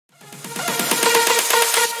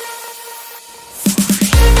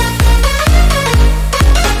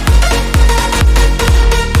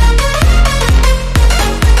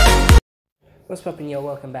What's poppin', yo?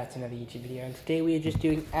 Welcome back to another YouTube video, and today we are just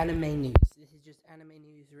doing anime news. This is just anime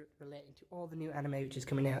news relating to all the new anime which is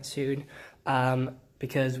coming out soon,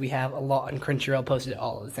 because we have a lot on Crunchyroll posted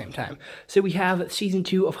all at the same time. So we have Season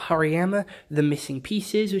 2 of Hariyama, The Missing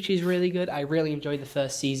Pieces, which is really good. I really enjoyed the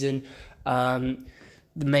first season. The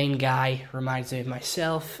main guy reminds me of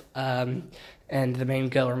myself, and the main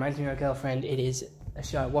girl reminds me of my girlfriend. It is a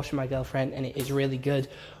show I watched with my girlfriend, and it is really good.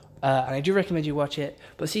 And I do recommend you watch it.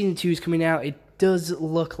 But Season 2 is coming out. It does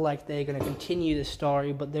look like they're going to continue the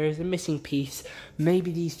story, but there is a missing piece.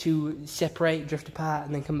 Maybe these two separate, drift apart,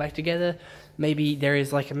 and then come back together. Maybe there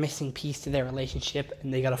is like a missing piece to their relationship,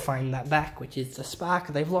 and they got to find that back, which is the spark.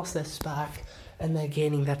 They've lost their spark, and they're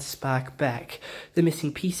gaining that spark back. The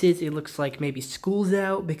missing pieces, it looks like maybe school's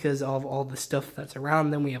out because of all the stuff that's around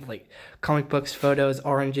them. We have like comic books, photos,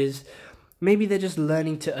 oranges. Maybe they're just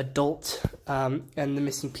learning to adult, and the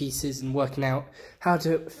missing pieces and working out how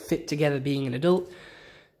to fit together being an adult.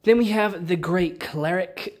 Then we have The Great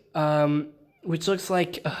Cleric, which looks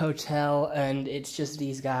like a hotel, and it's just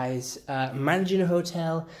these guys managing a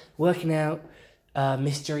hotel, working out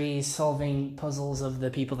mysteries, solving puzzles of the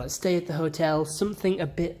people that stay at the hotel. Something a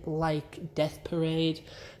bit like Death Parade,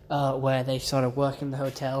 where they sort of work in the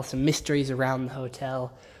hotel, some mysteries around the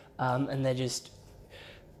hotel, and they're just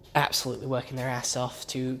absolutely working their ass off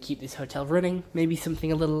to keep this hotel running. Maybe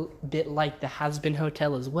something a little bit like the Has-Been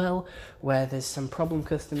Hotel as well, where there's some problem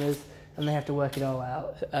customers and they have to work it all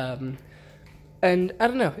out. And I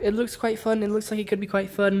don't know, it looks quite fun. It looks like it could be quite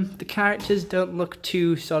fun. The characters don't look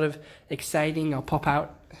too sort of exciting or pop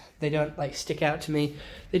out. They don't like stick out to me.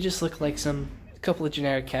 They just look like a couple of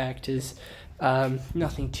generic characters.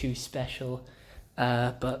 Nothing too special,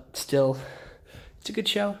 but still, it's a good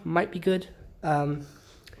show. Might be good.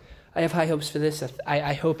 I have high hopes for this.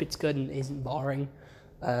 I hope it's good and isn't boring.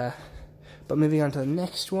 But moving on to the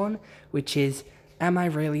next one, which is Am I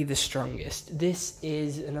Really the Strongest? This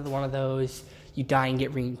is another one of those you die and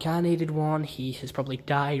get reincarnated one. He has probably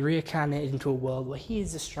died, reincarnated into a world where he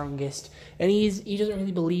is the strongest, and he doesn't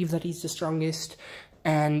really believe that he's the strongest,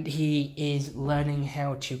 and he is learning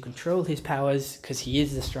how to control his powers because he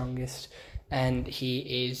is the strongest. And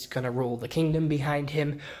he is going to rule the kingdom behind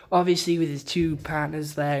him, obviously with his two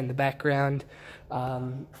partners there in the background,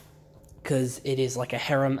 because it is like a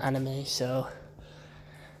harem anime, so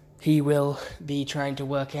he will be trying to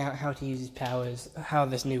work out how to use his powers, how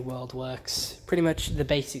this new world works. Pretty much the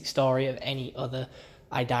basic story of any other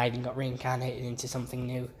I died and got reincarnated into something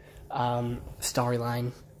new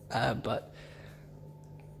storyline, but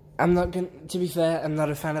to be fair, I'm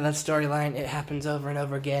not a fan of that storyline. It happens over and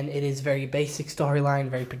over again. It is very basic storyline,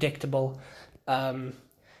 very predictable, and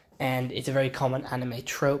it's a very common anime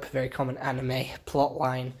trope, very common anime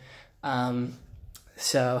plotline.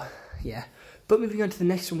 So, yeah. But moving on to the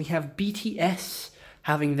next one, we have BTS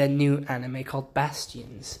having their new anime called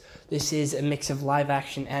Bastions. This is a mix of live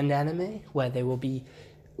action and anime, where they will be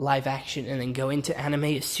live action and then go into anime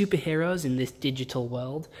as superheroes in this digital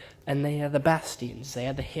world, and they are the Bastions, they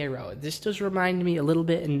are the hero. This does remind me a little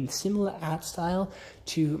bit in similar art style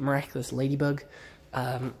to Miraculous Ladybug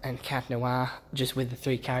and Cat Noir, just with the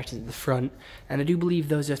three characters at the front, and I do believe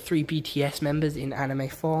those are 3 BTS members in anime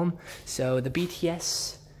form. So the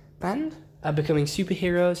BTS band are becoming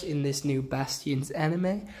superheroes in this new Bastions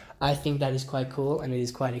anime. I think that is quite cool, and it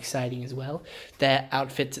is quite exciting as well. Their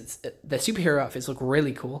outfits, their superhero outfits look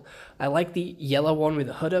really cool. I like the yellow one with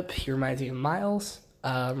the hood up. He reminds me of Miles.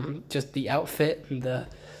 Just the outfit and the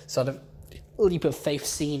sort of leap of faith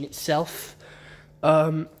scene itself.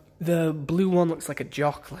 The blue one looks like a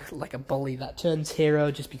jock, like a bully that turns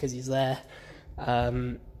hero just because he's there.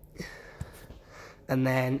 And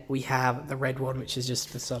then we have the red one, which is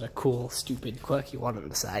just the sort of cool, stupid, quirky one on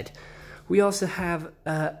the side. We also have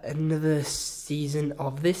another season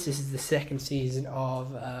of this. This is the second season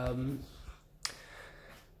of,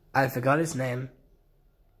 I forgot his name.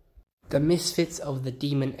 The Misfits of the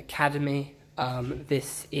Demon Academy.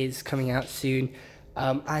 This is coming out soon.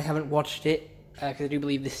 I haven't watched it, because I do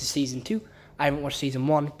believe this is season 2. I haven't watched season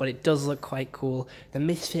 1, but it does look quite cool. The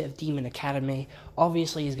Misfit of Demon Academy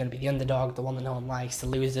obviously is going to be the underdog, the one that no one likes, the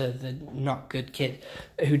loser, the not good kid,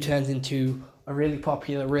 who turns into a really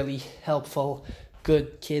popular, really helpful,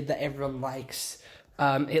 good kid that everyone likes.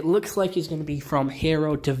 It looks like he's going to be from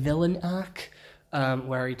hero to villain arc,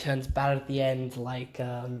 where he turns bad at the end, like,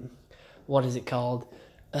 what is it called?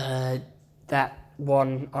 That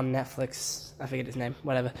one on Netflix, I forget his name,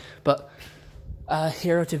 whatever, but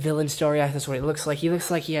hero to villain story, that's what it looks like. He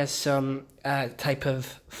looks like he has some type of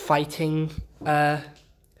fighting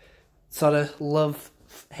sort of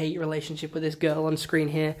love-hate relationship with this girl on screen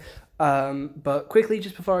here. But quickly,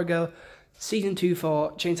 just before I go, Season 2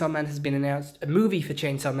 for Chainsaw Man has been announced, a movie for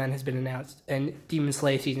Chainsaw Man has been announced, and Demon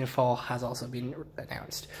Slayer Season 4 has also been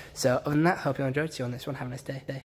announced. So other than that, hope you all enjoyed. See you on this one. Have a nice day.